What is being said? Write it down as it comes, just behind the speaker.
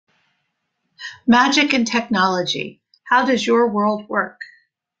Magic and technology. How does your world work?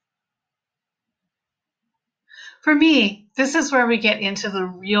 For me, this is where we get into the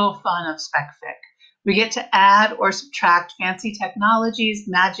real fun of SpecFic. We get to add or subtract fancy technologies,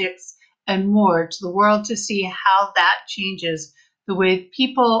 magics, and more to the world to see how that changes the way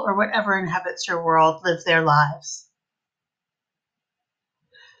people or whatever inhabits your world live their lives.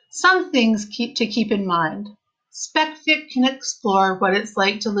 Some things to keep in mind. SpecFic can explore what it's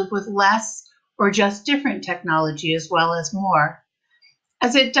like to live with less or just different technology as well as more,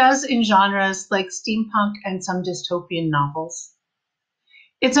 as it does in genres like steampunk and some dystopian novels.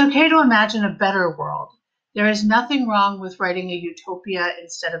 It's okay to imagine a better world. There is nothing wrong with writing a utopia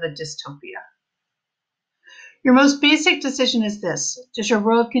instead of a dystopia. Your most basic decision is this: does your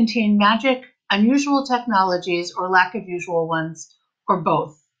world contain magic, unusual technologies, or lack of usual ones, or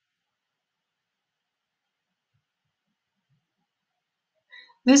both?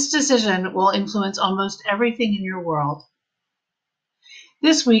 This decision will influence almost everything in your world.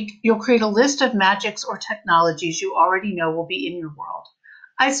 This week, you'll create a list of magics or technologies you already know will be in your world.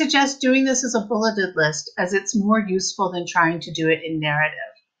 I suggest doing this as a bulleted list, as it's more useful than trying to do it in narrative.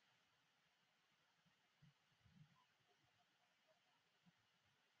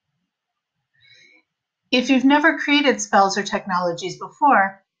 If you've never created spells or technologies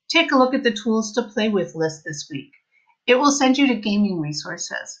before, take a look at the Tools to Play With list this week. It will send you to gaming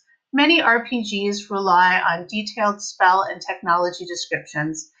resources. Many RPGs rely on detailed spell and technology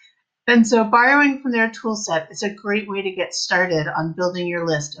descriptions, and so borrowing from their toolset is a great way to get started on building your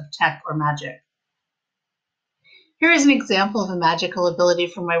list of tech or magic. Here is an example of a magical ability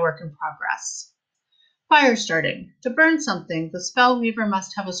from my work in progress. Fire starting. To burn something, the spell weaver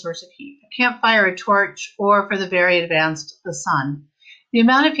must have a source of heat, a campfire, a torch, or for the very advanced, the sun. The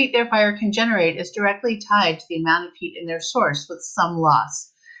amount of heat their fire can generate is directly tied to the amount of heat in their source, with some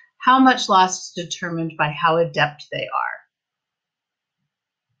loss. How much loss is determined by how adept they are.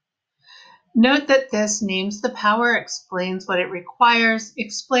 Note that this names the power, explains what it requires,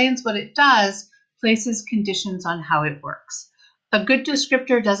 explains what it does, places conditions on how it works. A good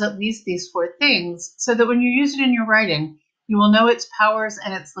descriptor does at least these 4 things, so that when you use it in your writing, you will know its powers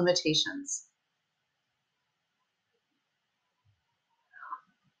and its limitations.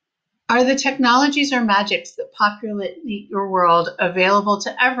 Are the technologies or magics that populate your world available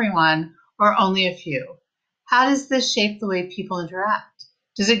to everyone or only a few? How does this shape the way people interact?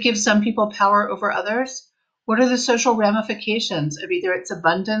 Does it give some people power over others? What are the social ramifications of either its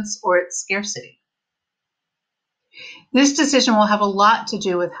abundance or its scarcity? This decision will have a lot to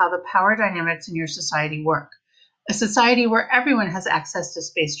do with how the power dynamics in your society work. A society where everyone has access to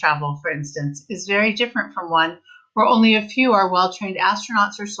space travel, for instance, is very different from one where only a few are well-trained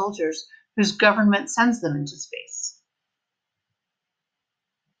astronauts or soldiers whose government sends them into space.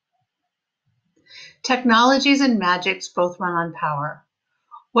 Technologies and magics both run on power.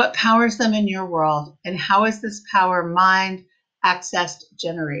 What powers them in your world, and how is this power mined, accessed,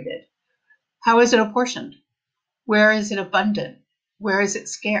 generated? How is it apportioned? Where is it abundant? Where is it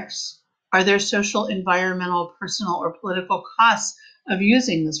scarce? Are there social, environmental, personal, or political costs of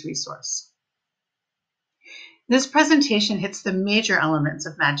using this resource? This presentation hits the major elements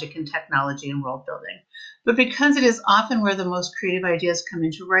of magic and technology in world building, but because it is often where the most creative ideas come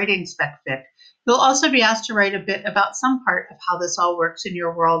into writing SpecFic, you'll also be asked to write a bit about some part of how this all works in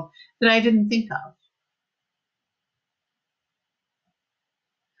your world that I didn't think of.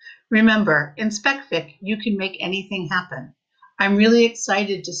 Remember, in SpecFic, you can make anything happen. I'm really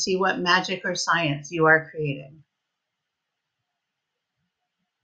excited to see what magic or science you are creating.